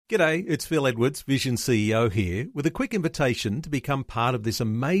G'day, it's Phil Edwards, Vision CEO here, with a quick invitation to become part of this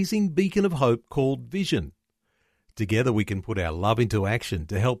amazing beacon of hope called Vision. Together we can put our love into action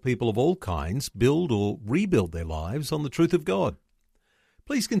to help people of all kinds build or rebuild their lives on the truth of God.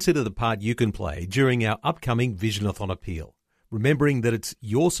 Please consider the part you can play during our upcoming Visionathon appeal, remembering that it's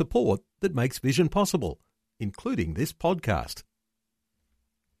your support that makes Vision possible, including this podcast.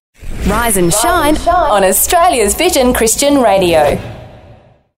 Rise and shine on Australia's Vision Christian Radio.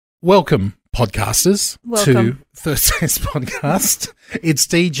 Welcome, podcasters, to Thursday's podcast. It's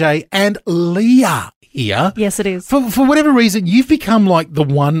DJ and Leah here. Yes, it is. For whatever reason, you've become like the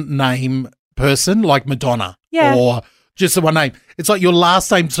one name person, like Madonna. Yeah. Or just the one name. It's like your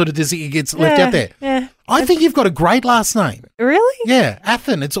last name sort of gets left out there. Yeah. I think you've got a great last name. Really? Yeah,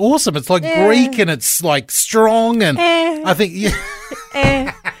 Athen. It's awesome. It's like Greek and it's like strong and I think...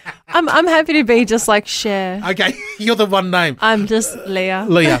 Yeah. I'm happy to be just like Cher. Okay, you're the one name. I'm just Leah.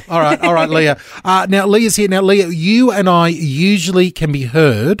 Leah. All right, Leah. Now, Leah's here. Now, Leah, you and I usually can be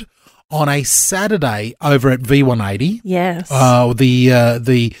heard on a Saturday over at V180. Yes.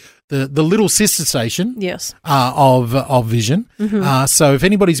 The little sister station. Yes. Of Vision. Mm-hmm. So if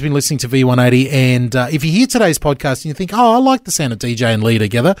anybody's been listening to V180 and if you hear today's podcast and you think, oh, I like the sound of DJ and Leah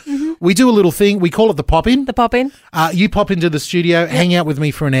together, we do a little thing. We call it the pop-in. The pop-in. You pop into the studio, hang out with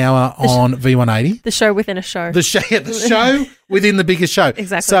me for an hour on V180. The show within a show. The show within the biggest show.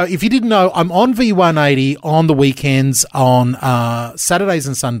 Exactly. So if you didn't know, I'm on V180 on the weekends on Saturdays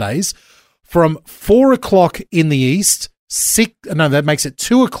and Sundays from 4 o'clock in the east, that makes it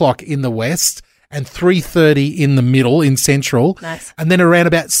 2 o'clock in the west and 3:30 in the middle in central. Nice. And then around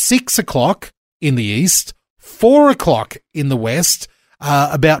about 6 o'clock in the east, 4 o'clock in the west,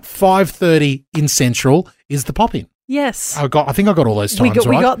 about 5:30 in central is the pop-in. Yes. I think I got all those times right.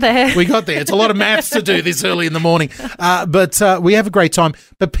 We got there. We got there. It's a lot of maths to do this early in the morning. But we have a great time.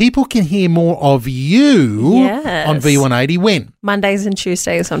 But people can hear more of you on V180 when? Mondays and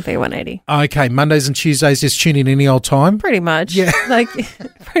Tuesdays on V180. Okay, Mondays and Tuesdays, just tune in any old time? Pretty much. Yeah.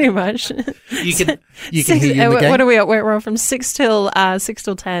 Pretty much. You can hear you in the game. What are we at? We're on from 6 till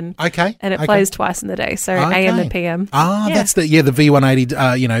 10. Okay. And it plays twice in the day, so AM and PM. That's the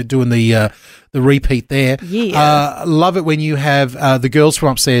V180, doing the repeat there. Yeah. Love it when you have the girls from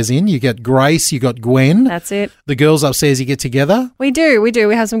upstairs in. You get Grace, you got Gwen. That's it. The girls upstairs, you get together. We do.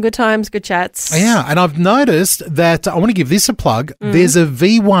 We have some good times, good chats. Yeah, and I've noticed that, I want to give this a plug, there's a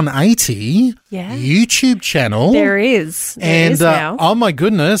V180 YouTube channel. There is. There is now. Oh my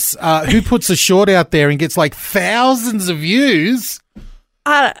goodness, who puts a short out there and gets like thousands of views?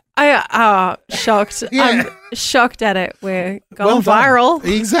 Shocked. Yeah. I'm shocked at it. We're going viral.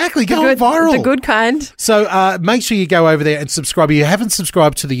 Exactly, going viral. The good kind. So make sure you go over there and subscribe. If you haven't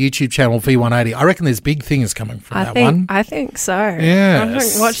subscribed to the YouTube channel V180, I reckon there's big things coming from one. I think so.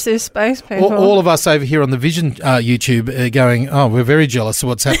 Yes. Watch this space, people. All of us over here on the Vision YouTube going, oh, we're very jealous of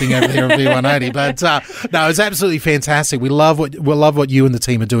what's happening over there at V180. But no, it's absolutely fantastic. We love what you and the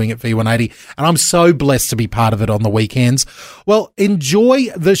team are doing at V180, and I'm so blessed to be part of it on the weekends. Well, enjoy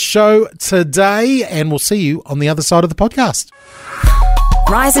the show today, and we'll see you on the other side of the podcast.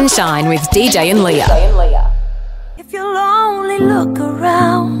 Rise and shine with DJ and Leah. If you'll only look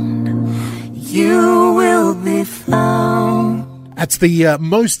around, you will be found. That's the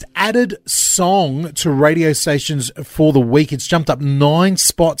most added song to radio stations for the week. It's jumped up 9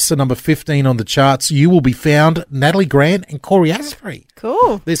 spots to number 15 on the charts. You Will Be Found, Natalie Grant and Corey Asprey.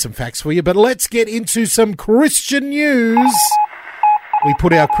 Cool. There's some facts for you, but let's get into some Christian news. We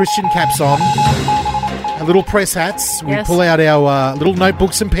put our Christian caps on, our little press hats. We pull out our little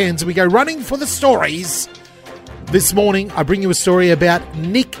notebooks and pens and we go running for the stories. This morning, I bring you a story about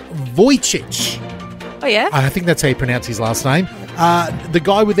Nick Vujicic. Oh, yeah? I think that's how you pronounce his last name. The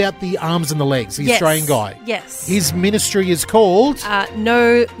guy without the arms and the legs, the Australian guy. Yes. His ministry is called...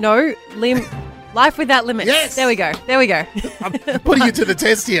 Life Without Limits. Yes. There we go. I'm putting you to the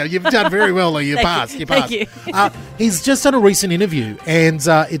test here. You've done very well, Lee. You passed. Thank you. He's just done a recent interview, and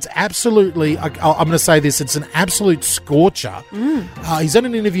it's absolutely, I'm going to say this, it's an absolute scorcher. He's done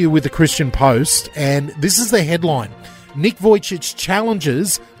an interview with the Christian Post, and this is the headline. Nick Vujicic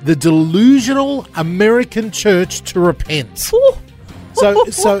challenges the delusional American church to repent. Ooh.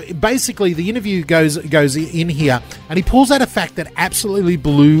 So basically, the interview goes in here, and he pulls out a fact that absolutely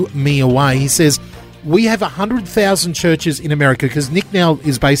blew me away. He says, we have 100,000 churches in America, because Nick now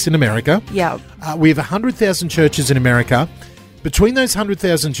is based in America. Yeah. We have 100,000 churches in America. Between those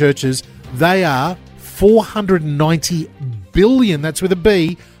 100,000 churches, they are $490 billion, that's with a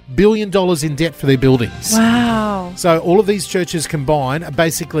B, $1 billion in debt for their buildings. Wow. So all of these churches combined are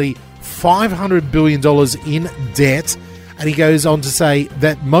basically $500 billion in debt. And he goes on to say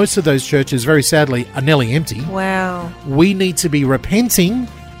that most of those churches, very sadly, are nearly empty. Wow. We need to be repenting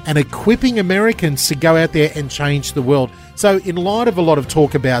and equipping Americans to go out there and change the world. So in light of a lot of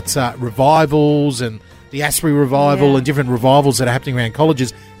talk about revivals and the Asbury revival and different revivals that are happening around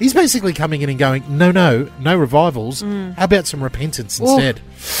colleges, he's basically coming in and going, no revivals. How about some repentance instead?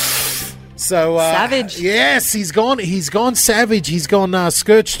 So Savage. Yes, he's gone savage. He's gone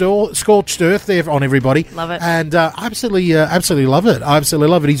scorched earth there on everybody. Love it. And absolutely love it. I absolutely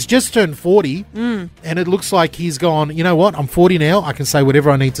love it. He's just turned 40, and it looks like he's gone, you know what, I'm 40 now, I can say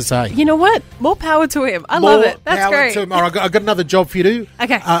whatever I need to say. You know what? More power to him. I love it. That's power great. to him. All right, I've got another job for you to do.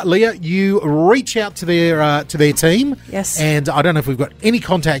 Okay. Leah, you reach out to their team. Yes. And I don't know if we've got any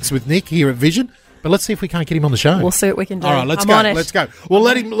contacts with Nick here at Vision, but let's see if we can't get him on the show. We'll see what we can do. All right, let's I'm go. on it. Let's go. We'll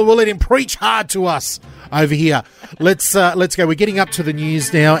let him preach hard to us over here. Let's go. We're getting up to the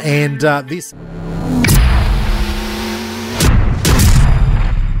news now, and this.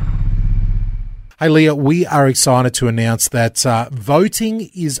 Hey, Leah, we are excited to announce that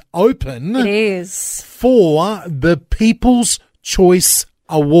voting is open. It is. For the People's Choice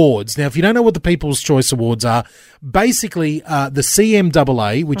Awards. Now, if you don't know what the People's Choice Awards are, basically the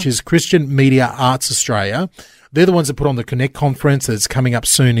CMAA, which is Christian Media Arts Australia, they're the ones that put on the Connect conference that's coming up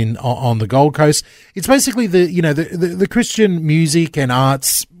soon on the Gold Coast. It's basically the Christian music and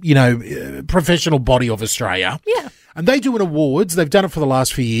arts, professional body of Australia. Yeah. And they do an awards. They've done it for the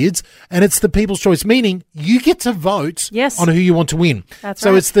last few years, and it's the People's Choice, meaning you get to vote on who you want to win. That's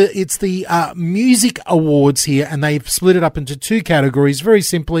so right. it's the music awards here, and they've split it up into two categories. Very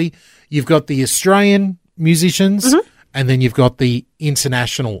simply, you've got the Australian musicians, and then you've got the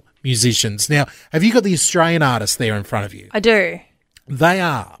international musicians. Now, have you got the Australian artists there in front of you? I do. They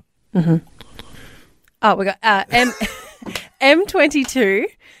are. Oh, we got M22.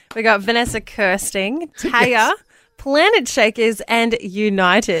 We got Vanessa Kirsting, Taya, Planet Shakers, and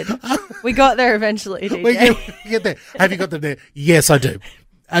United. We got there eventually, DJ. We get there. Have you got them there? Yes, I do.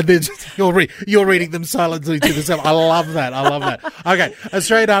 And then you're reading them silently to yourself. I love that. Okay,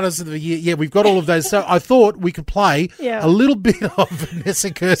 Australian Artists of the Year. Yeah, we've got all of those. So I thought we could play a little bit of Vanessa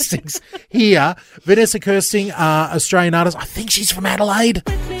Kirsting's here. Vanessa Kirsting, Australian artist. I think she's from Adelaide.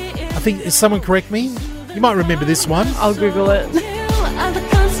 I think, is someone correct me? You might remember this one. I'll Google it.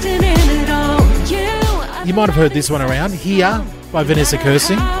 You might have heard this one around. Here by Vanessa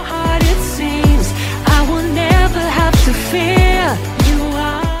Kirsting.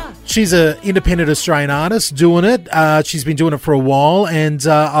 She's an independent Australian artist doing it. She's been doing it for a while, and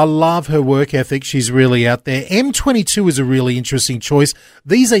I love her work ethic. She's really out there. M22 is a really interesting choice.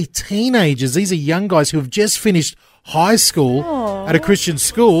 These are teenagers. These are young guys who have just finished high school at a Christian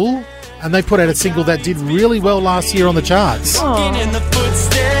school, and they put out a single that did really well last year on the charts. In the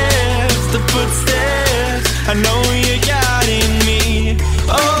footsteps, I know you're guiding me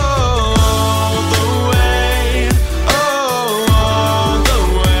all the way.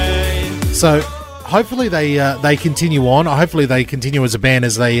 So hopefully they continue on. Hopefully they continue as a band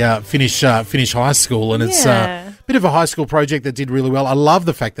as they finish high school, and it's a bit of a high school project that did really well. I love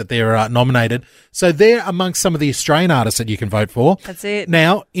the fact that they're nominated. So they're amongst some of the Australian artists that you can vote for. That's it.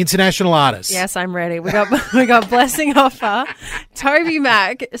 Now, international artists. Yes, I'm ready. We got Blessing Offer, Toby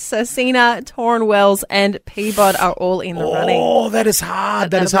Mac, Cecina, Torrin Wells, and Peabod are all in the running. Oh, that is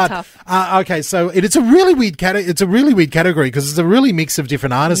hard. That is That'll hard. be tough. Okay, so it's a really weird category because it's a really mix of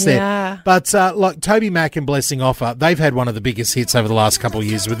different artists Yeah. there. But like Toby Mac and Blessing Offer, they've had one of the biggest hits over the last couple of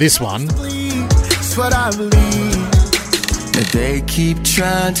years with this one. That's what I believe. That they keep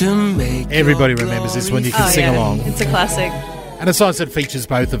trying to make. Everybody remembers this one. You can sing along. It's a classic. And it's nice that it features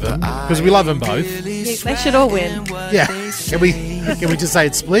both of them because we love them both. They should all win. Yeah. Can we just say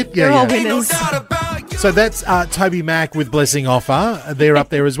it's split? They're all Yeah. winners. So that's Toby Mac with Blessing Offer. They're up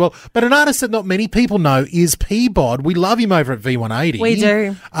there as well. But an artist that not many people know is Peabod. We love him over at V180. We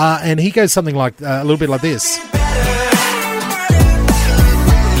do. And he goes something like a little bit like this.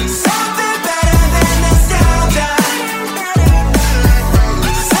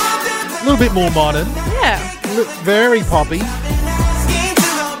 A little bit more modern. Yeah. Very poppy.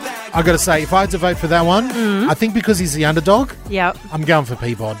 I got to say, if I had to vote for that one, I think because he's the underdog, Yep. I'm going for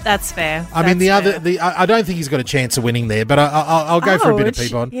Peabod. That's fair. I mean, That's fair. I don't think he's got a chance of winning there, but I'll go for a bit of Ouch.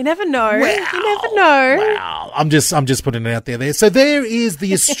 Peabod. You never know. You never know. Wow, I'm just putting it out there. So there is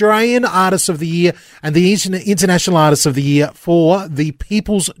the Australian Artist of the Year and the International Artist of the Year for the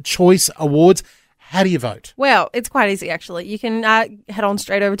People's Choice Awards. How do you vote? Well, it's quite easy, actually. You can head on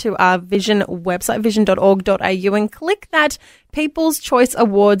straight over to our Vision website, vision.org.au, and click that People's Choice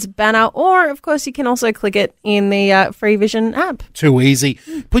Awards banner, or, of course, you can also click it in the Free Vision app. Too easy.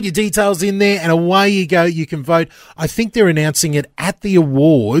 Put your details in there and away you go. You can vote. I think they're announcing it at the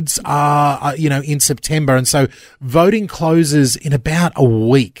awards, in September. And so voting closes in about a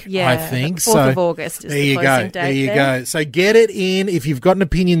week, I think. 4th of August is the closing date. There you go. So get it in. If you've got an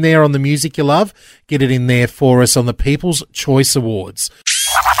opinion there on the music you love, get it in there for us on the People's Choice Awards.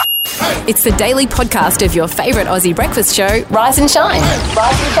 It's the daily podcast of your favourite Aussie breakfast show, Rise and Shine.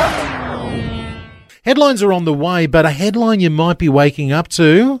 Rise and Shine. Headlines are on the way, but a headline you might be waking up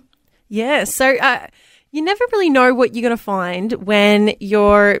to. Yeah, so you never really know what you're going to find when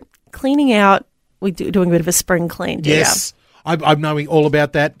you're cleaning out, doing a bit of a spring clean, do you? Yes. I'm knowing all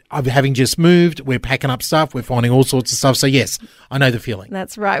about that. I'm having just moved. We're packing up stuff. We're finding all sorts of stuff. So, yes, I know the feeling.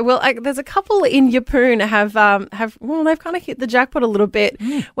 That's right. Well, there's a couple in Yeppoon they've kind of hit the jackpot a little bit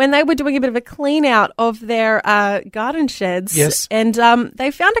when they were doing a bit of a clean out of their garden sheds. Yes. And they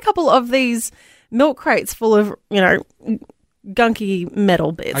found a couple of these milk crates full of, gunky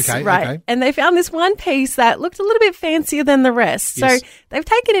metal bits, right? Okay. And they found this one piece that looked a little bit fancier than the rest. Yes. So they've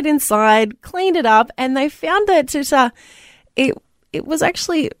taken it inside, cleaned it up, and they found that it was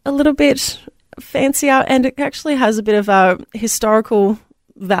actually a little bit fancier, and it actually has a bit of a historical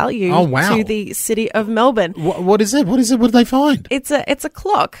value to the city of Melbourne. What is it? What is it? What did they find? It's a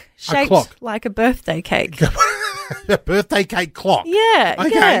clock shaped like a birthday cake. A birthday cake clock. Yeah, okay.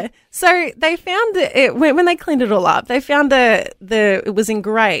 Yeah. So they found it when they cleaned it all up. They found it was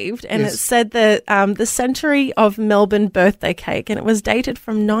engraved, and it said the century of Melbourne birthday cake, and it was dated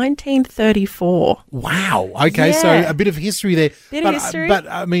from 1934. Wow. Okay, Yeah. so a bit of history there. Of history. But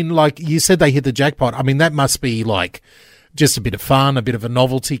I mean, like you said, they hit the jackpot. I mean, that must be like just a bit of fun, a bit of a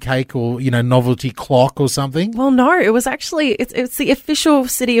novelty cake, or novelty clock or something. Well, no, it was actually it's the official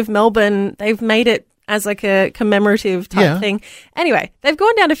city of Melbourne. They've made it as like a commemorative type thing. Anyway, they've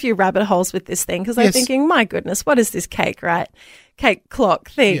gone down a few rabbit holes with this thing because they're thinking, my goodness, what is this cake clock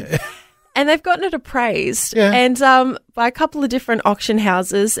thing? Yeah. And they've gotten it appraised and by a couple of different auction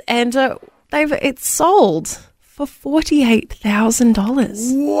houses, and it's sold for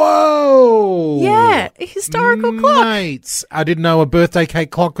 $48,000. Whoa! Yeah, a historical clock. Mates, I didn't know a birthday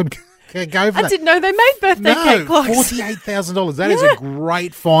cake clock could go for that. I didn't know they made birthday cake clocks. $48,000. That is a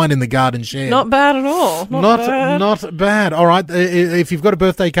great find in the garden shed. Not bad at all. Not bad. All right, if you've got a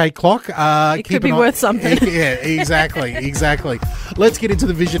birthday cake clock, it could be worth something. Yeah, exactly. Let's get into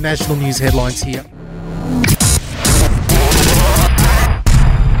the Vision National News headlines here.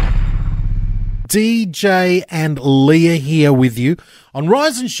 DJ and Leah here with you on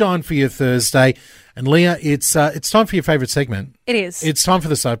Rise and Shine for your Thursday. And Leah, it's time for your favourite segment. It is. It's time for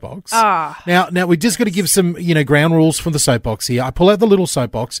the soapbox. Ah. Now we just got to give some, ground rules for the soapbox here. I pull out the little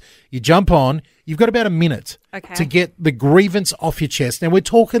soapbox. You jump on. You've got about a minute to get the grievance off your chest. Now, we're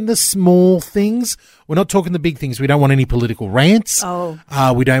talking the small things. We're not talking the big things. We don't want any political rants. Oh.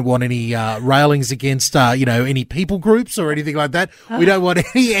 We don't want any railings against, any people groups or anything like that. We don't want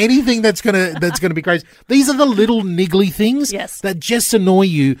anything that's gonna be crazy. These are the little niggly things that just annoy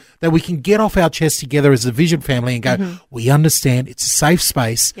you that we can get off our chest together as a Vision family and go, we understand. It's a safe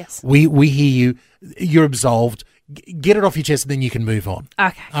space. Yes. We hear you. You're absolved. Get it off your chest and then you can move on.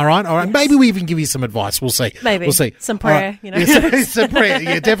 Okay. All right. Yes. Maybe we even give you some advice. We'll see. Maybe. We'll see. Some prayer, Yeah, some prayer.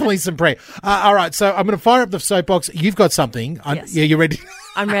 Yeah, definitely some prayer. All right. So I'm going to fire up the soapbox. You've got something. Yes. Yeah, you're ready.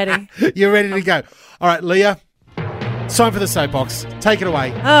 I'm ready. You're ready to go. All right, Leah. It's time for the soapbox. Take it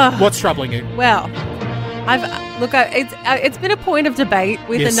away. What's troubling you? Well, it's been a point of debate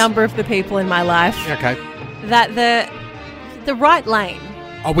with a number of the people in my life. Okay. That the right lane.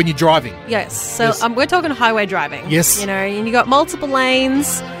 Oh, when you're driving. Yes. So we're talking highway driving. Yes. And you got multiple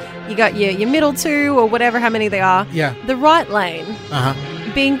lanes. You got your middle two or whatever, how many they are. Yeah. The right lane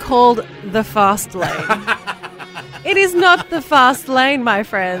being called the fast lane. It is not the fast lane, my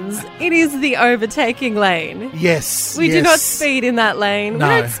friends. It is the overtaking lane. Yes. We do not speed in that lane. No.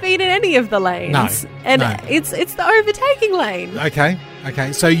 We don't speed in any of the lanes. No. And it's the overtaking lane. Okay.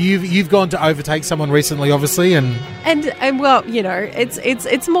 So you've gone to overtake someone recently, obviously, and well,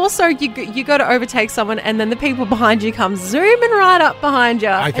 it's more so you go to overtake someone, and then the people behind you come zooming right up behind you,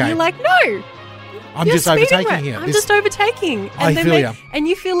 and you're like, no. I'm just overtaking right. here. I'm just overtaking. I feel you. And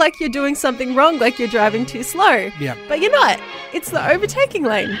you feel like you're doing something wrong, like you're driving too slow. Yeah. But you're not. It's the overtaking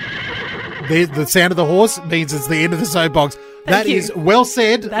lane. The sound of the horse means it's the end of the soapbox. That is well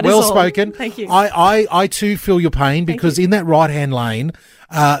said, well spoken. Thank you. I too feel your pain because in that right-hand lane,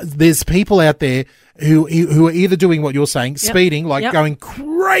 there's people out there who are either doing what you're saying, speeding, like going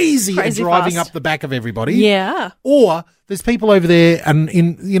crazy and driving fast up the back of everybody. Yeah. Or there's people over there, and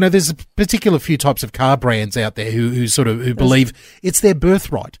there's a particular few types of car brands out there who believe it's their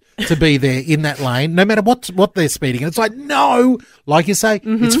birthright to be there in that lane, no matter what they're speeding. And it's like, no, like you say,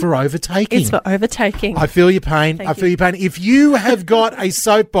 it's for overtaking. It's for overtaking. I feel your pain. Feel your pain. If you have got a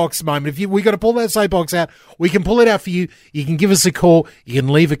soapbox moment, we got to pull that soapbox out, we can pull it out for you. You can give us a call. You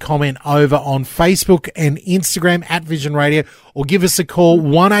can leave a comment over on Facebook and Instagram at Vision Radio, or give us a call,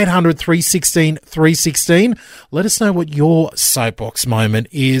 1-800-316-316. Let us know what your soapbox moment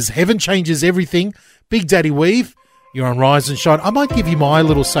is. Heaven changes everything. Big Daddy Weave. You're on Rise and Shine. I might give you my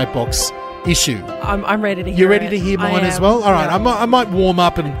little soapbox issue. I'm ready to hear it. You're ready to hear mine as well? All right, yeah. I might warm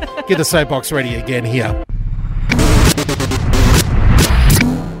up and get the soapbox ready again here.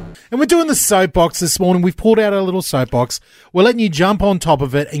 And we're doing the soapbox this morning. We've pulled out our little soapbox. We're letting you jump on top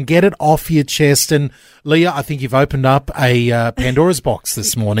of it and get it off your chest. And Leah, I think you've opened up a Pandora's box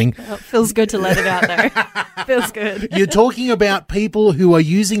this morning. Well, it feels good to let it out, though. Feels good. You're talking about people who are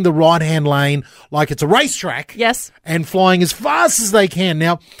using the right-hand lane like it's a racetrack. Yes. And flying as fast as they can.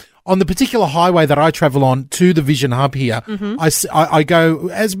 Now, on the particular highway that I travel on to the Vision Hub here, I go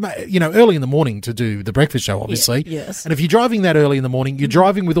early in the morning to do the breakfast show, obviously. Yes. And if you're driving that early in the morning, you're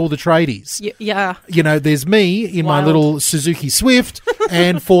driving with all the tradies. Yeah. There's me in my little Suzuki Swift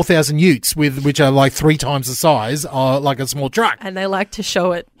and 4,000 utes, which are like 3 times the size, like a small truck. And they like to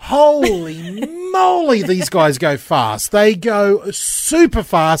show it. Holy moly, these guys go fast. They go super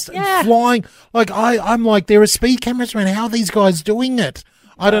fast and flying. Like I'm like, there are speed cameras around. How are these guys doing it?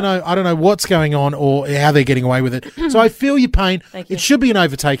 I don't know what's going on or how they're getting away with it. So I feel your pain. Thank you. It should be an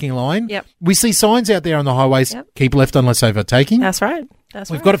overtaking line. Yep. We see signs out there on the highways. Yep. Keep left unless overtaking. That's right.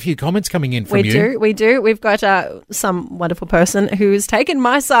 We've got a few comments coming in from you. We do. We've got some wonderful person who's taken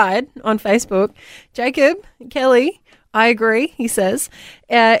my side on Facebook. Jacob Kelly, I agree, he says.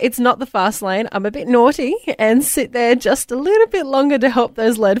 It's not the fast lane. I'm a bit naughty and sit there just a little bit longer to help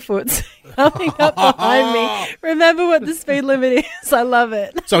those leadfoots coming up behind me. Remember what the speed limit is. I love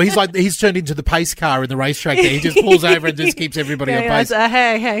it. So he's turned into the pace car in the racetrack there. He just pulls over and just keeps everybody on pace.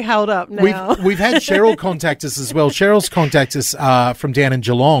 Hey, hold up now. We've had Cheryl contact us as well. Cheryl's contacted us from down in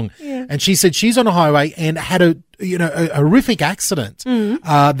Geelong, and she said she's on a highway and had a horrific accident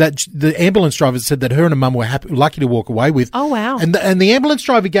that the ambulance driver said that her and her mum were lucky to walk away with. Oh, wow. And the ambulance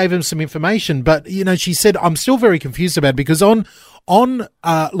driver gave him some information, but she said, I'm still very confused about it because on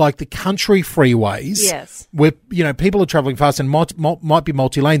like the country freeways, yes, where people are travelling fast and might be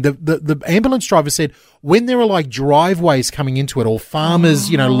multi-lane, the ambulance driver said when there are like driveways coming into it or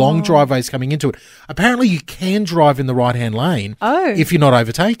farmers, long driveways coming into it, apparently you can drive in the right-hand lane if you're not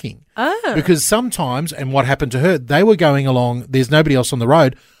overtaking. Because sometimes, and what happened to her, they were going along, there's nobody else on the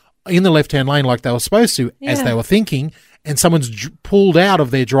road, in the left-hand lane like they were supposed to, as they were thinking, and someone's pulled out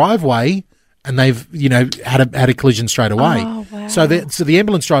of their driveway and they've, had a collision straight away. Oh, wow. So the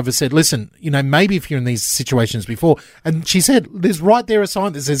ambulance driver said, listen, maybe if you're in these situations before, and she said, there's right there a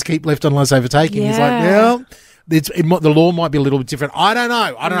sign that says keep left unless overtaking. He's like, well, the law might be a little bit different. I don't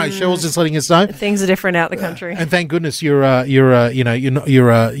know. Cheryl's just letting us know. Things are different out the country. And thank goodness you're okay,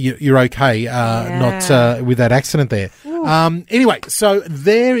 not with that accident there. Anyway, so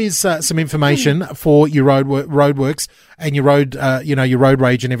there is some information for your roadworks and your road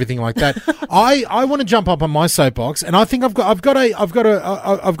rage and everything like that. I want to jump up on my soapbox, and I think I've got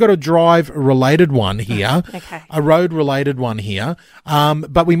a drive related one here, a road related one here.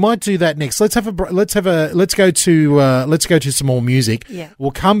 But we might do that next. Let's go to some more music. Yeah.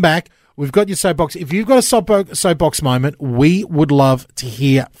 We'll come back. We've got your soapbox. If you've got a soapbox moment, we would love to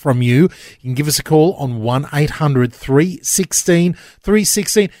hear from you. You can give us a call on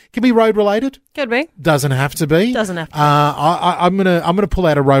 1-800-316-316. Can be road related. Could be. Doesn't have to be. Doesn't have to be. I'm gonna pull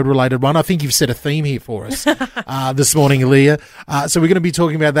out a road related one. I think you've set a theme here for us this morning, Leah. So we're going to be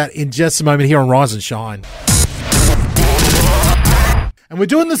talking about that in just a moment here on Rise and Shine. And we're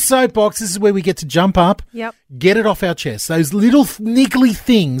doing the soapbox. This is where we get to jump up, get it off our chest. Those little niggly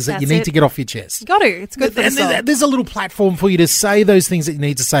things that you need to get off your chest. You got to. It's good for the soul. There's a little platform for you to say those things that you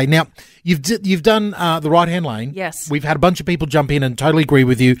need to say. Now, you've done the right-hand lane. Yes. We've had a bunch of people jump in and totally agree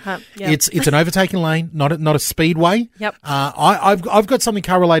with you. It's an overtaking lane, not a speedway. Yep. I've got something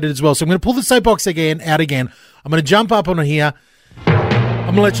car-related as well. So I'm going to pull the soapbox out again. I'm going to jump up on it here. I'm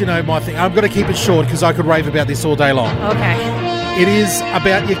going to let you know my thing. I've got to keep it short because I could rave about this all day long. Okay. It is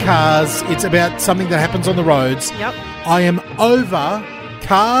about your cars. It's about something that happens on the roads. Yep. I am over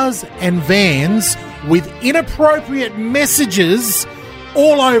cars and vans with inappropriate messages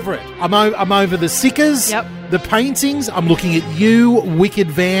all over it. I'm over the stickers, the paintings. I'm looking at you, Wicked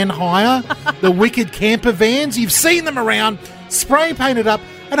Van Hire, the Wicked Camper Vans. You've seen them around, spray painted up,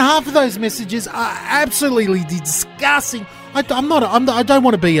 and half of those messages are absolutely disgusting. I don't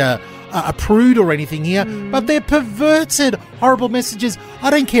want to be a prude or anything here, but they're perverted, horrible messages. I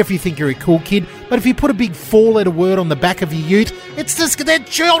don't care if you think you're a cool kid, but if you put a big 4-letter word on the back of your ute, it's just they're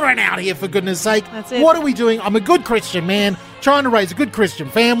children out here, for goodness sake. That's it. What are we doing? I'm a good Christian man trying to raise a good Christian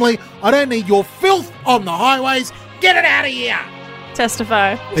family. I don't need your filth on the highways. Get it out of here.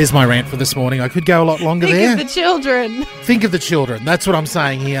 Testify. There's my rant for this morning. I could go a lot longer there. Think of the children. Think of the children. That's what I'm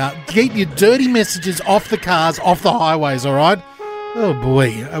saying here. Keep your dirty messages off the cars, off the highways, all right? Oh,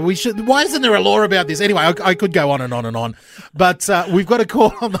 boy. Why isn't there a law about this? Anyway, I could go on and on and on. But we've got a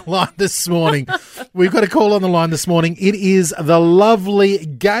call on the line this morning. It is the lovely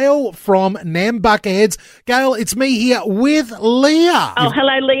Gail from Nambucca Heads. Gail, it's me here with Leah. Oh,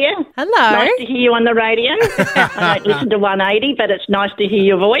 hello, Leah. Hello. Nice to hear you on the radio. I don't listen to 180, but it's nice to hear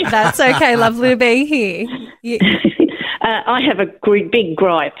your voice. That's okay. Lovely to be here. I have a big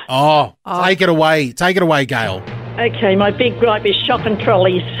gripe. Oh, take it away. Take it away, Gail. Okay, my big gripe is shopping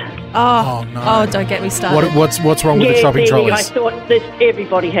trolleys. Oh, no. Oh, don't get me started. What's wrong with the shopping trolleys? I thought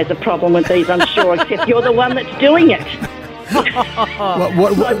everybody has a problem with these, I'm sure, except you're the one that's doing it.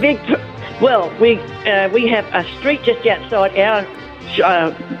 We have a street just outside our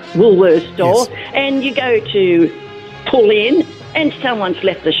Woolworths store, and you go to pull in, and someone's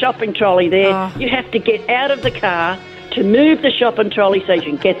left the shopping trolley there. Oh. You have to get out of the car to move the shopping trolley so you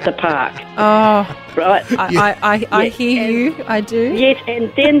can get the park. Oh, right. I hear you. I do. Yes, and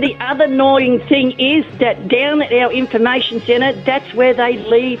then the other annoying thing is that down at our information centre, that's where they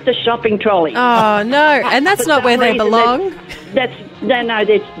leave the shopping trolley. Oh no, and that's not where they belong.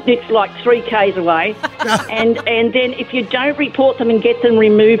 It's like 3 k's away, and then if you don't report them and get them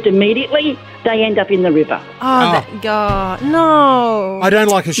removed immediately, they end up in the river. God, no! I don't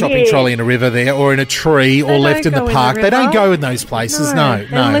like a shopping trolley in a river there, or in a tree, or left in the park. They don't go in those places. No.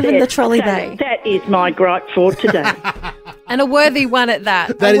 They live in the trolley bay. That is my gripe for today. And a worthy one at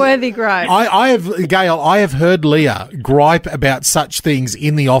that. Worthy gripe. Gail, I have heard Leah gripe about such things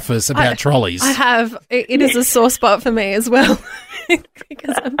in the office about trolleys. I have. It is a sore spot for me as well.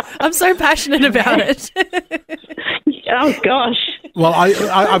 Because I'm so passionate about it. Oh gosh. Well,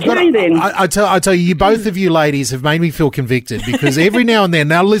 I tell you, both of you ladies have made me feel convicted, because every now and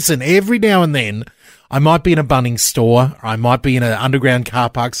then, I might be in a Bunnings store, or I might be in an underground car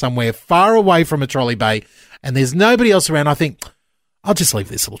park somewhere far away from a trolley bay, and there's nobody else around. I think, I'll just leave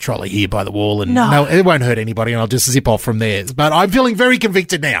this little trolley here by the wall, and no, it won't hurt anybody, and I'll just zip off from there. But I'm feeling very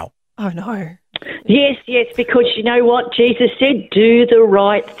convicted now. Oh no. Yes, because you know what? Jesus said, do the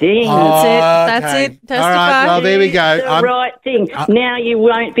right thing. That's it. Testify. All right, well, there we go. Do the right thing. Now you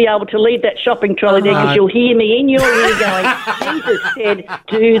won't be able to leave that shopping trolley there, because you'll hear me in your ear going, Jesus said,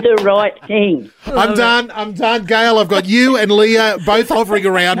 do the right thing. I'm done, Gail. I've got you and Leah both hovering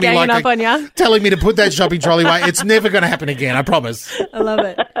around me telling me to put that shopping trolley away. It's never going to happen again, I promise. I love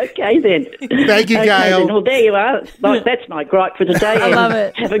it. Okay, then. Thank you, Gail. Then. Well, there you are. That's my gripe for today. I love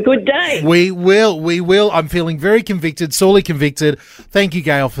it. Have a good day. We will. I'm feeling very convicted, sorely convicted. Thank you,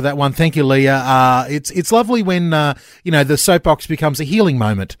 Gail, for that one. Thank you, Leah. It's lovely when the soapbox becomes a healing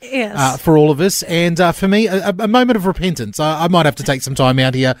moment for all of us, and for me, a moment of repentance. I might have to take some time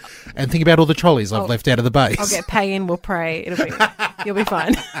out here and think about all the trolleys I've left out of the base. I'll get pay in, we'll pray. You'll be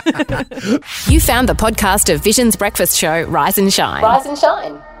fine. You found the podcast of Vision's breakfast show, Rise and Shine. Rise and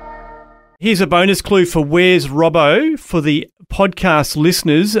Shine. Here's a bonus clue for Where's Robbo for the podcast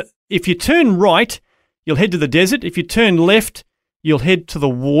listeners. If you turn right, you'll head to the desert. If you turn left, you'll head to the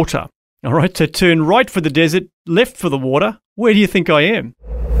water. All right, so turn right for the desert, left for the water. Where do you think I am?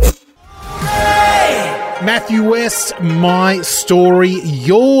 Matthew West, My Story,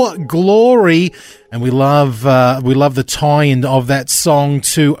 Your Glory. And we love the tie-in of that song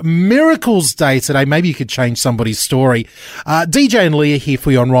to Miracles Day today. Maybe you could change somebody's story. DJ and Leah here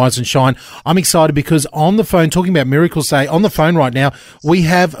for you on Rise and Shine. I'm excited because on the phone, talking about Miracles Day, on the phone right now, we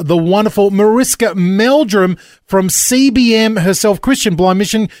have the wonderful Mariska Meldrum from CBM herself, Christian Blind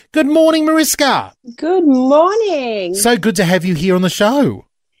Mission. Good morning, Mariska. Good morning. So good to have you here on the show.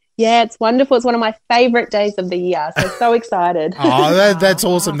 Yeah, it's wonderful. It's one of my favourite days of the year, so excited. That's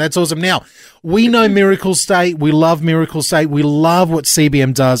awesome. That's awesome. Now, we know Miracles Day. We love Miracles Day. We love what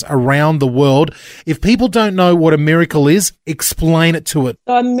CBM does around the world. If people don't know what a miracle is, explain it to it.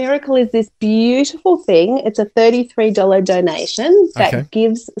 So a miracle is this beautiful thing. It's a $33 donation that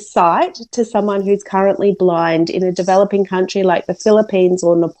gives sight to someone who's currently blind in a developing country like the Philippines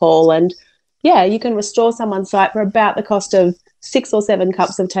or Nepal. And, yeah, you can restore someone's sight for about the cost of 6 or 7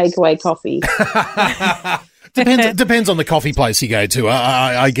 cups of takeaway coffee. Depends on the coffee place you go to,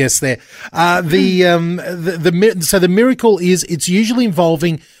 I guess there. So the miracle is it's usually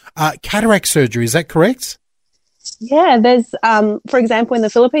involving cataract surgery. Is that correct? Yeah, there's, for example, in the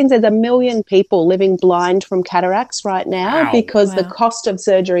Philippines, there's 1 million people living blind from cataracts right now because the cost of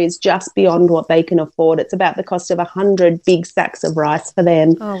surgery is just beyond what they can afford. It's about the cost of 100 big sacks of rice for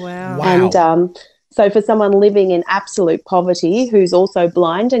them. Oh, wow. And so for someone living in absolute poverty who's also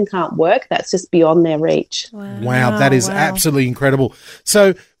blind and can't work, that's just beyond their reach. Wow, that is absolutely incredible.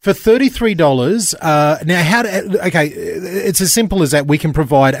 So for $33, now it's as simple as that. We can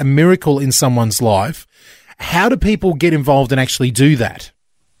provide a miracle in someone's life. How do people get involved and actually do that?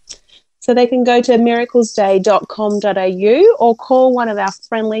 So they can go to miraclesday.com.au or call one of our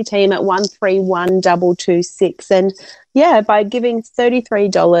friendly team at 131 226. And by giving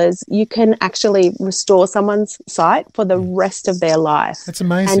 $33, you can actually restore someone's sight for the rest of their life. That's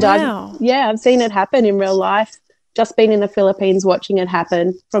amazing. And I've seen it happen in real life. Just been in the Philippines watching it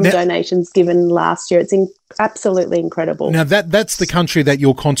happen from donations given last year. It's absolutely incredible. Now, that's the country that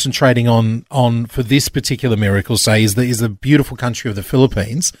you're concentrating on for this particular miracle, say, is the beautiful country of the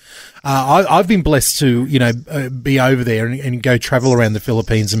Philippines. I've been blessed to, be over there and go travel around the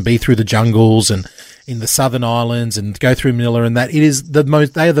Philippines and be through the jungles and in the southern islands and go through Manila, and that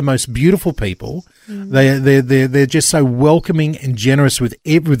they are the most beautiful people. They're just so welcoming and generous with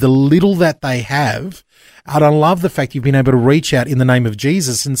the little that they have. And I love the fact you've been able to reach out in the name of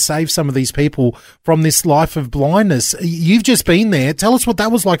Jesus and save some of these people from this life of blindness. You've just been there. Tell us what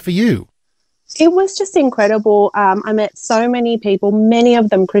that was like for you. It was just incredible. I met so many people, many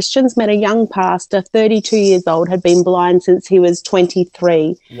of them Christians. Met a young pastor, 32 years old, had been blind since he was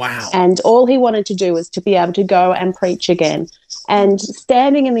 23. Wow. And all he wanted to do was to be able to go and preach again. And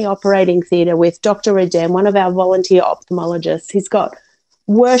standing in the operating theatre with Dr. Redem, one of our volunteer ophthalmologists, he's got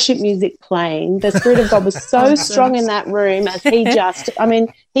worship music playing. The Spirit of God was so strong in that room as he can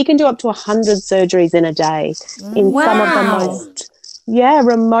do up to 100 surgeries in a day in some of the most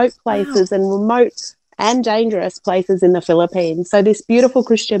remote places and remote and dangerous places in the Philippines. So this beautiful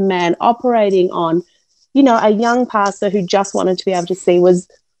Christian man operating on, a young pastor who just wanted to be able to see was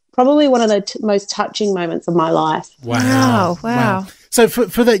probably one of the most touching moments of my life. Wow. So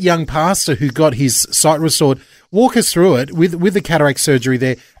for that young pastor who got his sight restored, walk us through it with the cataract surgery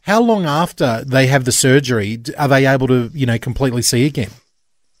there. How long after they have the surgery are they able to, completely see again?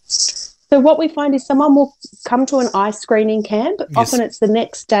 So what we find is someone will come to an eye screening camp. Yes. Often it's the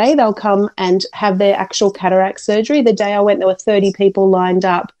next day they'll come and have their actual cataract surgery. The day I went, there were 30 people lined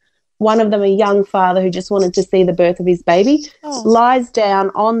up. One of them, a young father who just wanted to see the birth of his baby, lies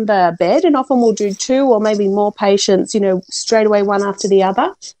down on the bed, and often we'll do 2 or maybe more patients, straight away, one after the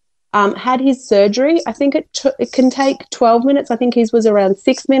other. Had his surgery. I think it can take 12 minutes. I think his was around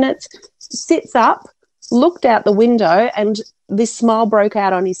 6 minutes. Sits up, looked out the window, and this smile broke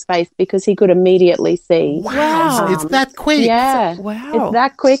out on his face because he could immediately see. Wow. It's that quick. Yeah. Wow. It's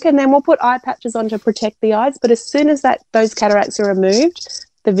that quick. And then we'll put eye patches on to protect the eyes. But as soon as those cataracts are removed,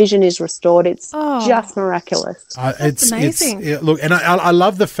 the vision is restored. It's just miraculous. It's amazing. Look, and I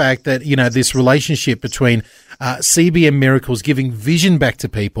love the fact that, this relationship between CBM Miracles giving vision back to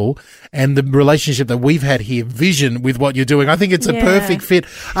people and the relationship that we've had here, Vision, with what you're doing. I think it's a perfect fit.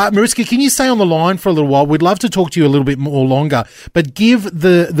 Mariska, can you stay on the line for a little while? We'd love to talk to you a little bit more longer, but give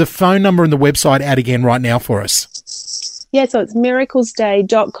the phone number and the website out again right now for us. Yeah, so it's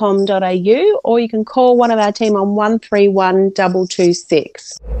miraclesday.com.au, or you can call one of our team on 131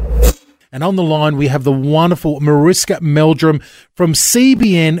 226. And on the line, we have the wonderful Mariska Meldrum from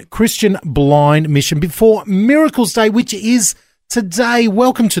CBN Christian Blind Mission before Miracles Day, which is today.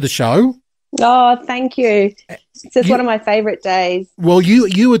 Welcome to the show. Oh, thank you. It's just one of my favourite days. Well,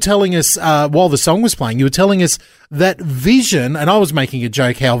 you were telling us, while the song was playing, you were telling us that Vision, and I was making a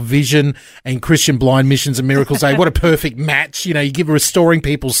joke how Vision and Christian Blind Missions and Miracles Day, what a perfect match. You give restoring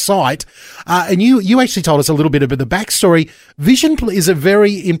people's sight. And you actually told us a little bit about the backstory. Vision plays a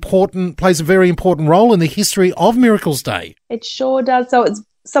very important role in the history of Miracles Day. It sure does. So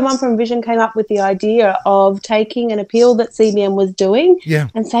someone from Vision came up with the idea of taking an appeal that CBM was doing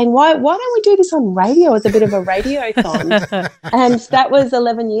and saying, why don't we do this on radio as a bit of a radiothon? And that was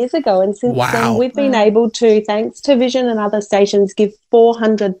 11 years ago. And since then, we've been able to, thanks to Vision and other stations, give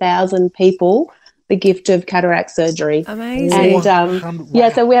 400,000 people the gift of cataract surgery. Amazing.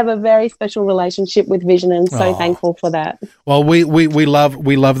 And so we have a very special relationship with Vision, and so thankful for that. Well, we love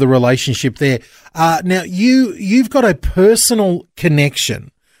the relationship there. Now you've got a personal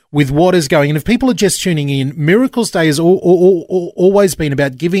connection with what is going. And if people are just tuning in, Miracles Day has always been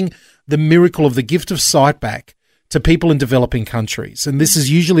about giving the miracle of the gift of sight back to people in developing countries. And this is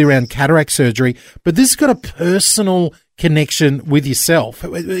usually around cataract surgery, but this has got a personal connection with yourself.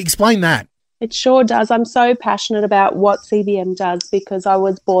 Explain that. It sure does. I'm so passionate about what CBM does because I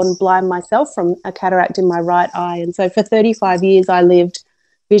was born blind myself from a cataract in my right eye. And so for 35 years, I lived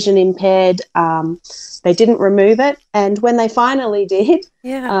vision impaired. They didn't remove it. And when they finally did,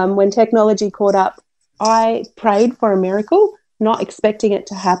 when technology caught up, I prayed for a miracle, not expecting it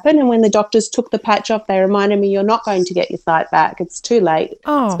to happen. And when the doctors took the patch off, they reminded me, you're not going to get your sight back. It's too late.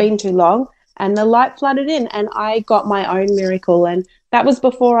 It's been too long. And the light flooded in and I got my own miracle. And that was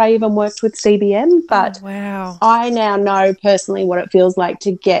before I even worked with CBM. But I now know personally what it feels like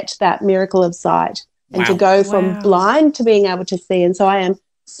to get that miracle of sight and to go from blind to being able to see. And so I am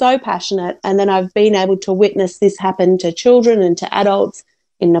so passionate. And then I've been able to witness this happen to children and to adults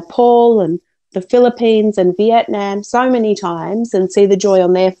in Nepal and the Philippines and Vietnam so many times and see the joy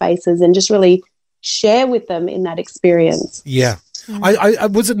on their faces and just really share with them in that experience. Yeah. I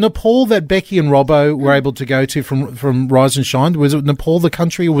was it Nepal that Becky and Robbo were able to go to from Rise and Shine? Was it Nepal, the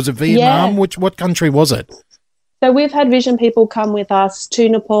country, or was it Vietnam? Yeah. What country was it? So we've had vision people come with us to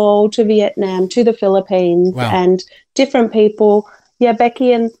Nepal, to Vietnam, to the Philippines and different people. Yeah,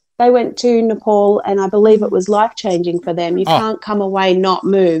 Becky and they went to Nepal and I believe it was life-changing for them. You can't come away not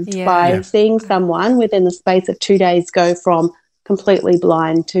moved by seeing someone within the space of 2 days go from completely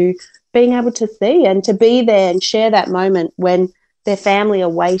blind to being able to see and to be there and share that moment when their family are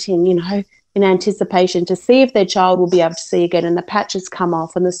waiting, you know, in anticipation to see if their child will be able to see again and the patches come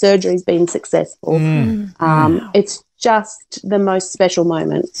off and the surgery's been successful. It's just the most special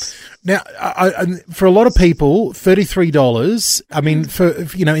moment. Now, for a lot of people, $33, I mean, for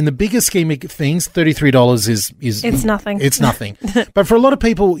in the bigger scheme of things, $33 is it's nothing. It's nothing. But for a lot of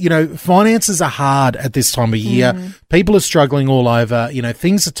people, finances are hard at this time of year. People are struggling all over.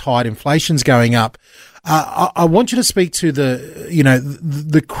 Things are tight. Inflation's going up. I want you to speak to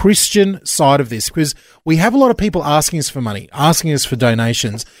the Christian side of this, because we have a lot of people asking us for money, asking us for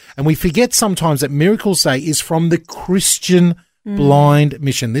donations, and we forget sometimes that Miracles Day is from the Christian Blind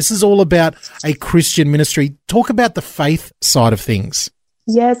Mission. This is all about a Christian ministry. Talk about the faith side of things.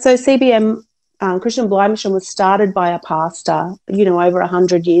 Yeah, so CBM, Christian Blind Mission, was started by a pastor, over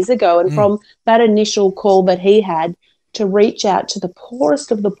 100 years ago, and from that initial call that he had to reach out to the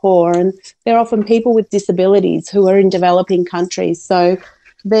poorest of the poor, and they're often people with disabilities who are in developing countries. So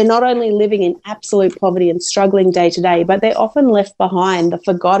they're not only living in absolute poverty and struggling day to day, but they're often left behind, the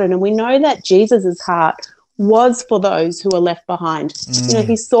forgotten. And we know that Jesus' heart was for those who were left behind.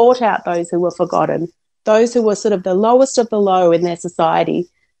 He sought out those who were forgotten, those who were sort of the lowest of the low in their society.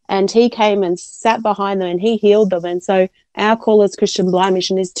 And he came and sat behind them and he healed them. And so our call as Christian Blind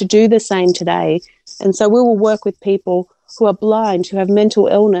Mission is to do the same today. And so we will work with people who are blind, who have mental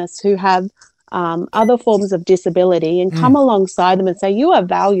illness, who have other forms of disability, and come alongside them and say, you are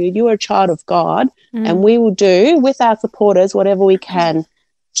valued, you are a child of God, and we will do with our supporters whatever we can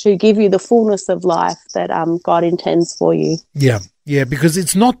to give you the fullness of life that God intends for you. Yeah, because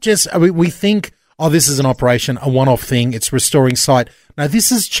it's not just, we think, this is an operation, a one-off thing, it's restoring sight. No,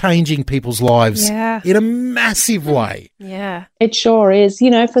 this is changing people's lives in a massive way. Yeah. It sure is.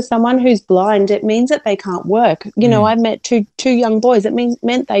 For someone who's blind, it means that they can't work. I've met two young boys. It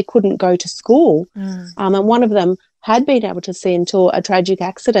meant they couldn't go to school. And one of them had been able to see until a tragic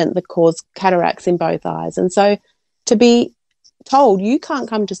accident that caused cataracts in both eyes. And so to be told you can't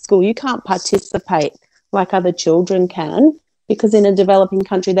come to school, you can't participate like other children can, because in a developing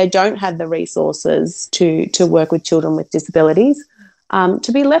country they don't have the resources to work with children with disabilities.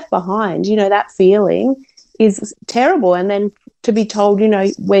 To be left behind, that feeling is terrible. And then to be told,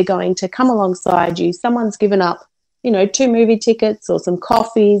 we're going to come alongside you. Someone's given up, 2 movie tickets or some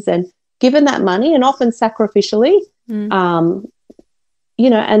coffees and given that money, and often sacrificially, and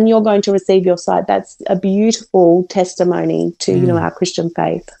you're going to receive your sight. That's a beautiful testimony to, our Christian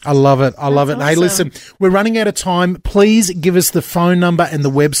faith. I love it. I love it. Awesome. Hey, listen, we're running out of time. Please give us the phone number and the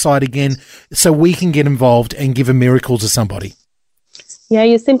website again so we can get involved and give a miracle to somebody. Yeah,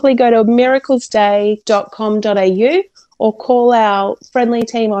 you simply go to miraclesday.com.au or call our friendly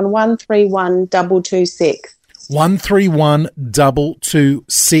team on 131 226. 131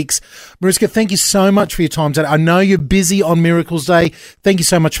 226. Mariska, thank you so much for your time today. I know you're busy on Miracles Day. Thank you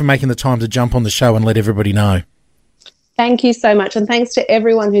so much for making the time to jump on the show and let everybody know. Thank you so much, and thanks to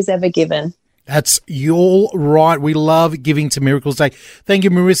everyone who's ever given. That's all right. We love giving to Miracles Day. Thank you,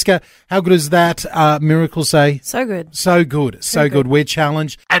 Mariska. How good is that, Miracles Day? So good. So good. So good. We're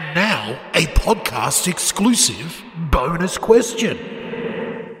challenged. And now, a podcast exclusive bonus question.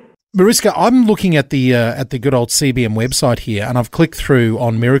 Mariska, I'm looking at the good old CBM website here, and I've clicked through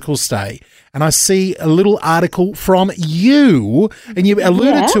on Miracles Day, and I see a little article from you, and you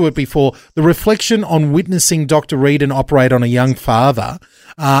alluded to it before, the reflection on witnessing Dr. Reardon operate on a young father,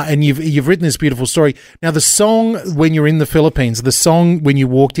 and you've written this beautiful story. Now, the song when you're in the Philippines, the song when you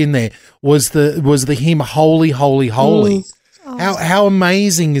walked in there was the hymn "Holy, Holy, Holy." How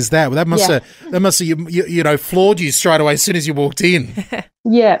amazing is that? That must have you know floored you straight away as soon as you walked in.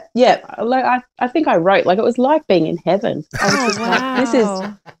 Yeah. Like I think I wrote like it was like being in heaven. I was just like, this is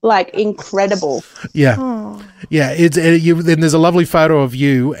like incredible. Yeah, yeah. Then there's a lovely photo of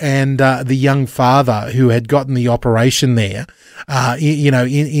you and the young father who had gotten the operation there.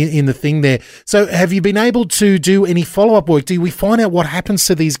 In the thing there. So, have you been able to do any follow-up work? Do we find out what happens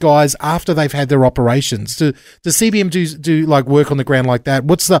to these guys after they've had their operations? Does CBM do like work on the ground like that?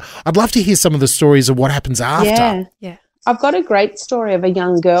 I'd love to hear some of the stories of what happens after. Yeah. I've got a great story of a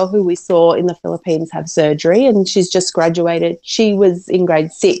young girl who we saw in the Philippines have surgery, and she's just graduated. She was in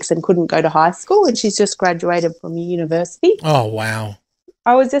grade 6 and couldn't go to high school, and she's just graduated from university. Oh, wow.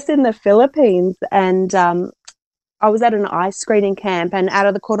 I was just in the Philippines, and I was at an eye screening camp, and out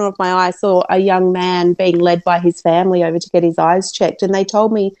of the corner of my eye I saw a young man being led by his family over to get his eyes checked, and they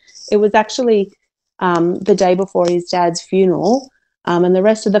told me it was actually the day before his dad's funeral. And the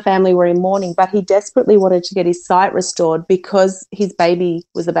rest of the family were in mourning, but he desperately wanted to get his sight restored because his baby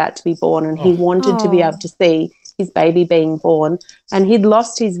was about to be born, and he wanted to be able to see his baby being born. And he'd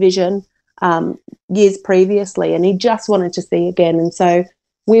lost his vision years previously, and he just wanted to see again. And so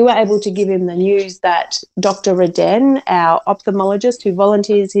we were able to give him the news that Dr. Reardon, our ophthalmologist who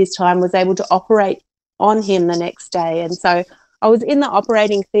volunteers his time, was able to operate on him the next day. And so I was in the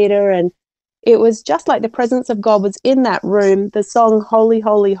operating theatre, and it was just like the presence of God was in that room. The song Holy,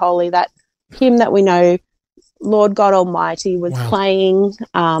 Holy, Holy, that hymn that we know, Lord God Almighty, was playing.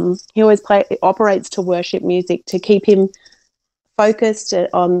 He always operates to worship music to keep him focused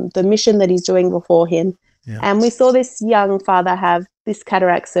on the mission that he's doing before him. Yeah. And we saw this young father have this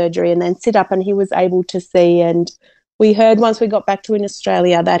cataract surgery and then sit up, and he was able to see. And we heard once we got back to in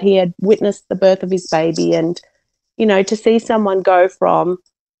Australia that he had witnessed the birth of his baby. And, you know, to see someone go from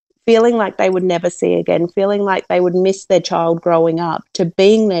feeling like they would never see again, feeling like they would miss their child growing up, to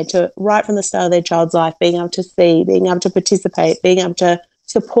being there to right from the start of their child's life, being able to see, being able to participate, being able to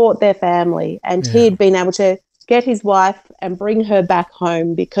support their family. And he'd been able to get his wife and bring her back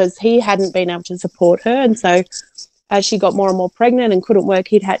home because he hadn't been able to support her. And so as she got more and more pregnant and couldn't work,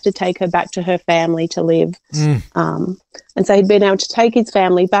 he'd had to take her back to her family to live. And so he'd been able to take his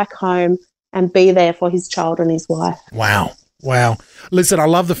family back home and be there for his child and his wife. Wow. Listen, I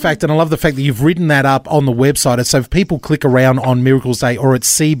love the fact that you've written that up on the website. So if people click around on Miracles Day or at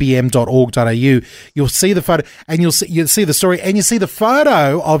cbm.org.au, you'll see the photo and you'll see the story, and you see the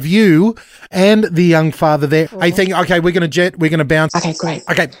photo of you and the young father there. Hey, we're going to bounce. Okay, great.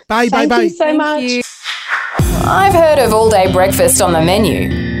 Okay, bye. Thank you so much. I've heard of all-day breakfast on the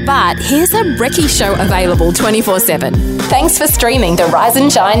menu, but here's a brekkie show available 24/7. Thanks for streaming the Rise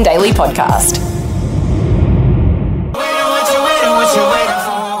and Shine Daily Podcast.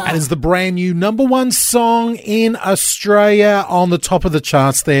 That is the brand new number one song in Australia, on the top of the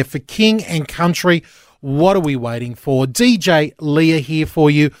charts there for King and Country. What are we waiting for? DJ Leah here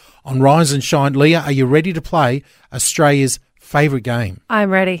for you on Rise and Shine. Leah, are you ready to play Australia's favourite game? I'm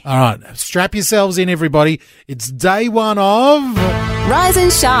ready. All right, strap yourselves in, everybody. It's day one of Rise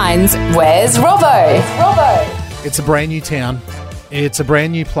and Shine's Where's Robbo? It's a brand new town. It's a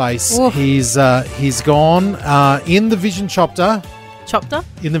brand new place. Oof. He's gone in the Vision Chopper.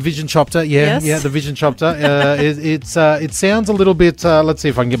 In the Vision Chopper, Yes. the Vision Chopper. It sounds a little bit. Let's see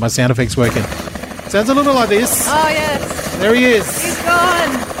if I can get my sound effects working. Sounds a little like this. Oh yes, There he is. he's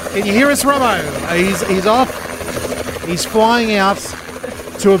gone. Can you hear us, Robbo? He's off. He's flying out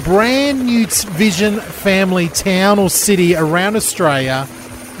to a brand new Vision family town or city around Australia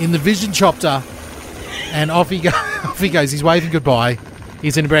in the Vision Chopper, and off he goes. He's waving goodbye.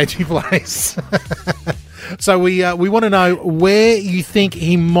 He's in a brand new place. So we want to know where you think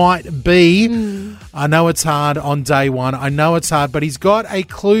he might be. I know it's hard on day one. I know it's hard, but he's got a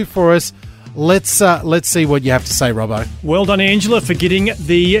clue for us. Let's see what you have to say, Robbo. Well done, Angela, for getting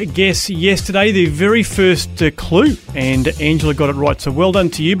the guess yesterday, the very first clue. And Angela got it right, so well done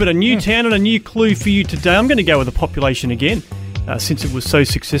to you. But a new town and a new clue for you today. I'm going to go with the population again, since it was so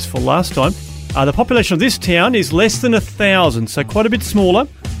successful last time. The population of this town is less than 1,000, so quite a bit smaller.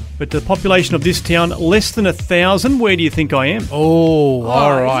 but the population of this town, less than 1,000. Where do you think I am? Oh,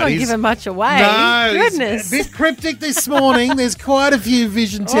 all right. He's not giving much away. No, Goodness. it's a bit cryptic this morning. There's quite a few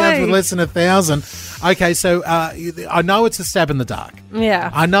Vision towns with less than 1,000. Okay, so I know it's a stab in the dark. Yeah.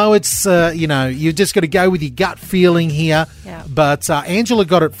 I know it's, you just got to go with your gut feeling here. Yeah. But Angela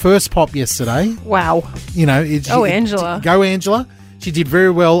got it first pop yesterday. Wow. Angela. Go, Angela. She did very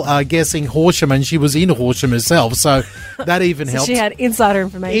well guessing Horsham, and she was in Horsham herself, so that even helped. She had insider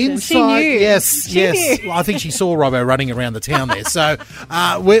information. She knew. Yes. Knew. Well, I think she saw Robbo running around the town there. So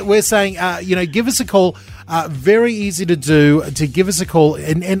we're saying, give us a call. Very easy to do, to give us a call.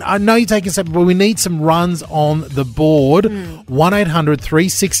 And I know you're taking a step, but we need some runs on the board.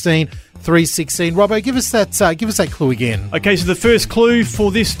 1-800-316-316. Robbo, give us that clue again. Okay, so the first clue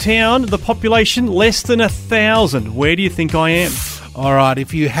for this town, the population, less than 1,000. Where do you think I am? All right,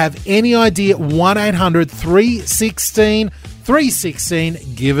 if you have any idea,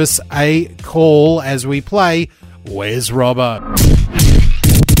 1-800-316-316. Give us a call as we play Where's Robbo?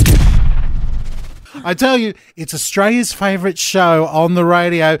 I tell you, it's Australia's favourite show on the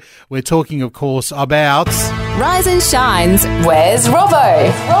radio. We're talking, of course, about Rise and Shine's Where's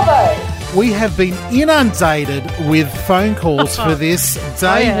Robbo? We have been inundated with phone calls for this.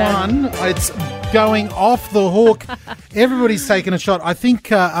 Day one, it's going off the hook. Everybody's taken a shot. I think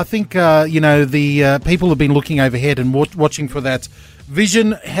the people have been looking overhead and watching for that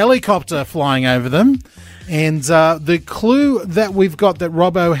Vision helicopter flying over them. And the clue that we've got that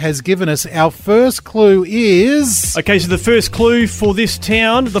Robbo has given us, our first clue is... Okay, so the first clue for this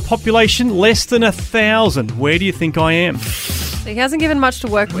town, the population, less than 1,000. Where do you think I am? He hasn't given much to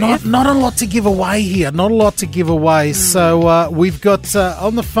work with. Not a lot to give away here. Not a lot to give away. So we've got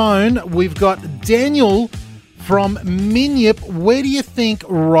on the phone, we've got Daniel from Minyip. Where do you think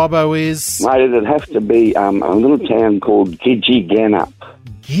Robbo is? Mate, it'd have to be a little town called Gidgee Gannup.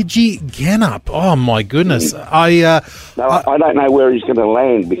 Gidgee Gannup. Oh, my goodness. I don't know where he's going to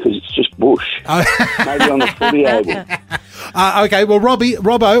land because it's just bush. Maybe on the footy oval. Okay, well,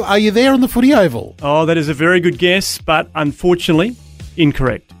 Robbo, are you there on the footy oval? Oh, that is a very good guess, but unfortunately,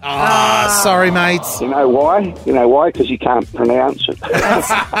 incorrect. Sorry, mates. You know why? Because you can't pronounce it.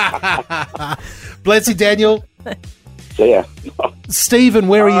 Bless you, Daniel. See ya. Stephen,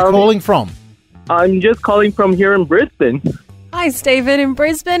 where are you calling from? I'm just calling from here in Brisbane. Hi, Stephen in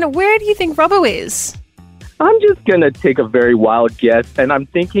Brisbane. Where do you think Robbo is? I'm just going to take a very wild guess, and I'm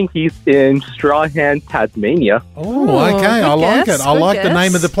thinking he's in Strahan, Tasmania. Oh, okay. I like it. I like the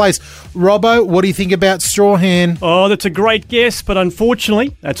name of the place. Robbo, what do you think about Strahan? Oh, that's a great guess, but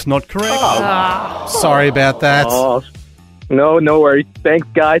unfortunately, that's not correct. Sorry about that. Oh, no worries. Thanks,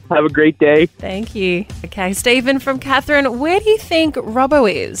 guys. Have a great day. Thank you. Okay, Stephen from Catherine, where do you think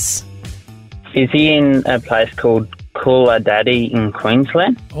Robbo is? Is he in a place called Cooladaddy in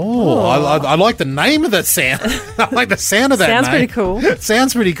Queensland? Oh, I like the name of that sound. I like the sound of that Sounds name. pretty cool.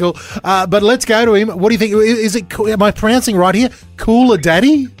 Sounds pretty cool. But let's go to him. What do you think? Is it? Am I pronouncing right here?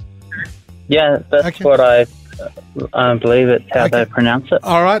 Cooladaddy? Yeah, that's what I believe it's how they pronounce it.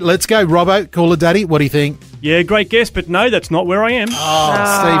 All right, let's go. Robbo, Cooladaddy, what do you think? Yeah, great guess, but no, that's not where I am.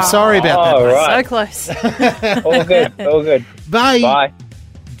 Oh, Steve, sorry about that. Right. So close. All good. Bye.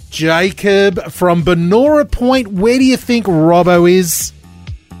 Jacob from Benora Point, where do you think Robbo is?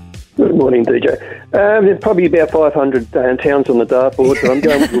 Good morning, DJ. There's probably about 500 towns on the dartboard, but I'm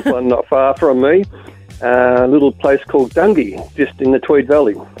going with one not far from me. A little place called Dungey, just in the Tweed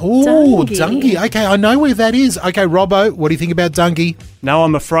Valley. Oh, Dungey. Okay, I know where that is. Okay, Robbo, what do you think about Dungey? No,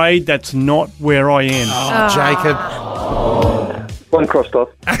 I'm afraid that's not where I am. Jacob. One crossed off.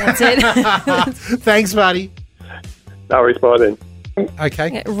 That's it. Thanks, buddy. No worries, bye then.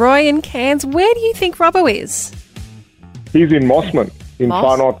 Okay. Roy in Cairns, where do you think Robbo is? He's in Mossman, in Moss?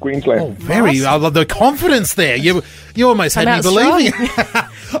 Far North Queensland. Oh, very. I love the confidence there. You almost had me believing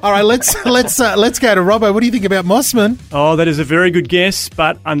it. All right, let's go to Robbo. What do you think about Mossman? Oh, that is a very good guess,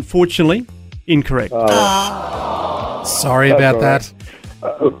 but unfortunately, incorrect. Sorry about that.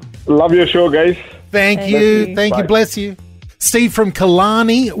 Love your show, guys. Thank you. Bless you. Steve from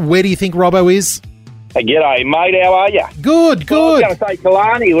Killarney, where do you think Robbo is? Hey, g'day, mate. How are you? Good. Well, I was going to say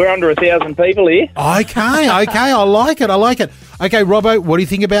Killarney. We're under 1,000 people here. Okay. I like it. Okay, Robbo, what do you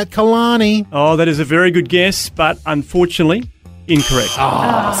think about Killarney? Oh, that is a very good guess, but unfortunately, incorrect.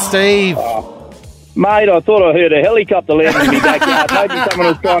 Steve. Mate, I thought I heard a helicopter landing in my backyard. Maybe someone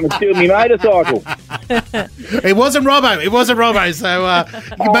was trying to steal my motorcycle. It wasn't Robbo, so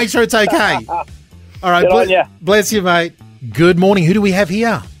you can make sure it's okay. All right, Good on ya. Bless you, mate. Good morning. Who do we have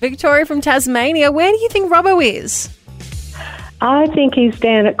here? Victoria from Tasmania, where do you think Robbo is? I think he's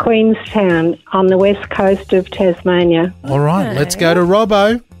down at Queenstown on the west coast of Tasmania. All right, let's go to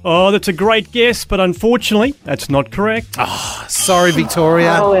Robbo. Oh, that's a great guess, but unfortunately, that's not correct. Oh, sorry,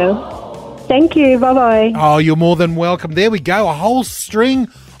 Victoria. Oh, well. Thank you. Bye-bye. Oh, you're more than welcome. There we go. A whole string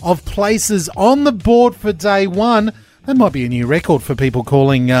of places on the board for day one. That might be a new record for people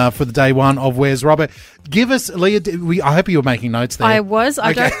calling for the day one of Where's Robert. Give us, Leah, I hope you were making notes there. I was.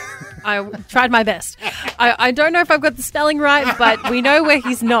 I tried my best. I don't know if I've got the spelling right, but we know where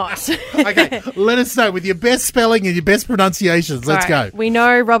he's not. Okay, let us know with your best spelling and your best pronunciations. Let's go. We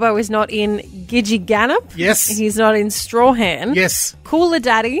know Robbo is not in Gidgegannup. Yes. He's not in Strawhan. Yes.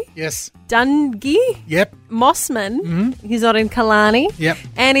 Cooladaddy. Yes. Dungi. Yep. Mossman. Mm-hmm. He's not in Killarney. Yep.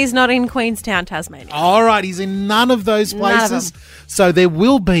 And he's not in Queenstown, Tasmania. All right, he's in none of those places. So there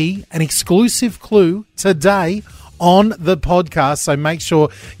will be an exclusive clue today on the podcast, so make sure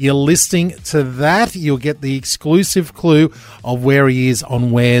you're listening to that. You'll get the exclusive clue of where he is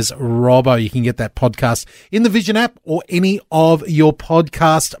on Where's Robbo. You can get that podcast in the Vision app or any of your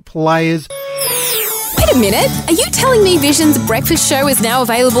podcast players. Wait a minute. Are you telling me Vision's breakfast show is now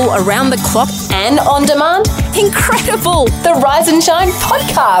available around the clock and on demand? Incredible! The Rise and Shine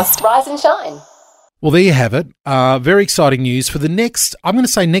podcast. Rise and Shine. Well, there you have it. Very exciting news for the next, I'm going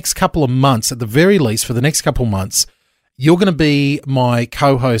to say next couple of months, at the very least, for the next couple of months. You're going to be my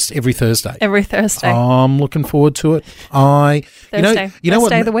co-host every Thursday. Every Thursday. I'm looking forward to it. Thursday. Best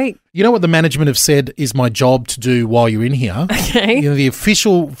day of the week. You know what the management have said is my job to do while you're in here? Okay. You know, the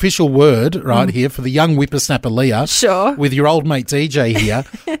official word right here for the young whippersnapper Leah. Sure. With your old mate DJ here.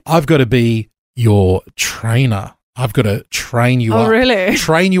 I've got to be your trainer. I've got to train you up. Oh, really?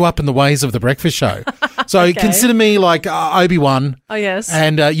 Train you up in the ways of the breakfast show. So Okay. consider me like Obi-Wan. Oh, yes.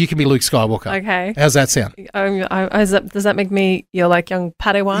 And you can be Luke Skywalker. Okay. How's that sound? Does that make me your like young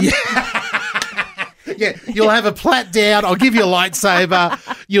Padawan? Yeah, you'll have a plat down. I'll give you a lightsaber.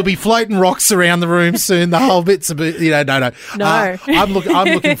 You'll be floating rocks around the room soon. The whole bit's a bit, no. No. I'm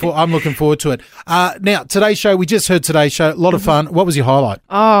looking forward to it. Now, today's show. We just heard today's show. A lot of fun. What was your highlight?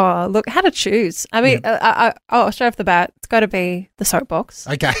 Oh, look, how to choose. I mean, straight off the bat, it's got to be the soapbox.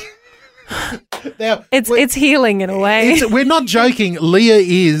 Okay. Now, it's healing in a way. We're not joking. Leah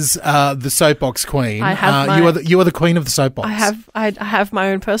is the soapbox queen. I have you are the queen of the soapbox. I have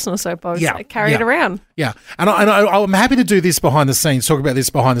my own personal soapbox. Yeah, I carry it around. Yeah, and I'm happy to do this behind the scenes, talk about this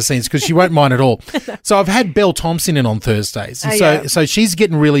behind the scenes, because she won't mind at all. So I've had Belle Thompson in on Thursdays, and so she's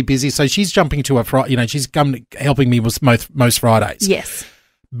getting really busy. So she's jumping to she's helping me with most Fridays. Yes.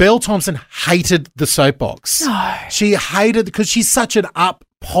 Belle Thompson hated the soapbox. No. She hated because she's such an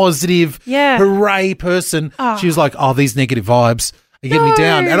positive, hooray person. Oh. She was like, these negative vibes are getting me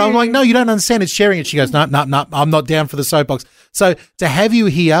down. And I'm like, no, you don't understand. It's sharing it. She goes, no, I'm not down for the soapbox. So to have you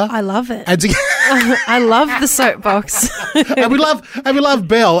here. I love it. And I love the soapbox. and we love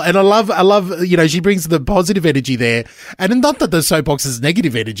Belle, and I love she brings the positive energy there. And not that the soapbox is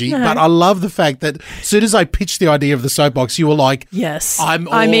negative energy, but I love the fact that as soon as I pitched the idea of the soapbox, you were like, yes, I'm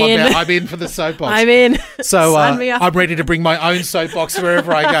in for the soapbox. I'm in. So Sign me up. I'm ready to bring my own soapbox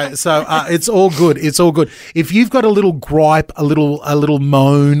wherever I go. So it's all good. It's all good. If you've got a little gripe, a little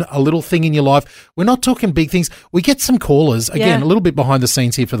moan, a little thing in your life, we're not talking big things. We get some callers. Again, a little bit behind the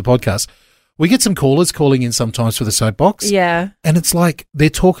scenes here for the podcast. We get some callers calling in sometimes for the soapbox. Yeah. And it's like they're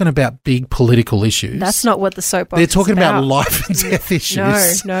talking about big political issues. That's not what the soapbox is. They're talking about life and death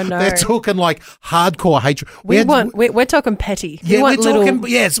issues. No. They're talking like hardcore hatred. We're talking petty. Yeah, we're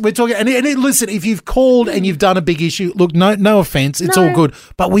talking. And listen, if you've called and you've done a big issue, look, no offense, it's all good.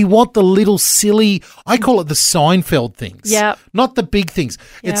 But we want the little silly, I call it the Seinfeld things. Yeah. Not the big things.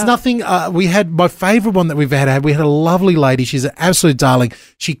 Yep. It's nothing. We had my favorite one that we've had. We had a lovely lady. She's an absolute darling.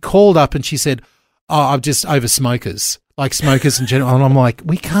 She called up and she said, I'm just over smokers, like smokers in general. And I'm like,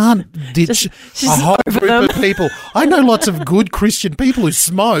 we can't ditch a whole group of people. I know lots of good Christian people who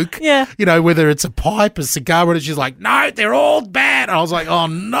smoke. Yeah. Whether it's a pipe, a cigar, whatever. She's like, no, they're all bad. And I was like, oh,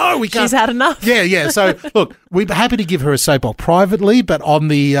 no, we can't. She's had enough. Yeah. So, look, we're happy to give her a soapbox privately, but on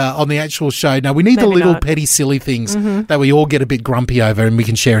the actual show, now we need the little petty, silly things that we all get a bit grumpy over and we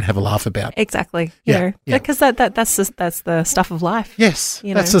can share and have a laugh about. Exactly. Because that's the stuff of life. Yes,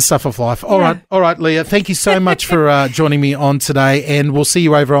 that's the stuff of life. All right, Leah, thank you so much for joining me on today, and we'll see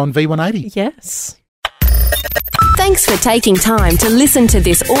you over on V180. Yes. Thanks for taking time to listen to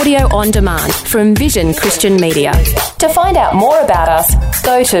this audio on demand from Vision Christian Media. To find out more about us,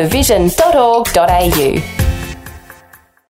 go to vision.org.au.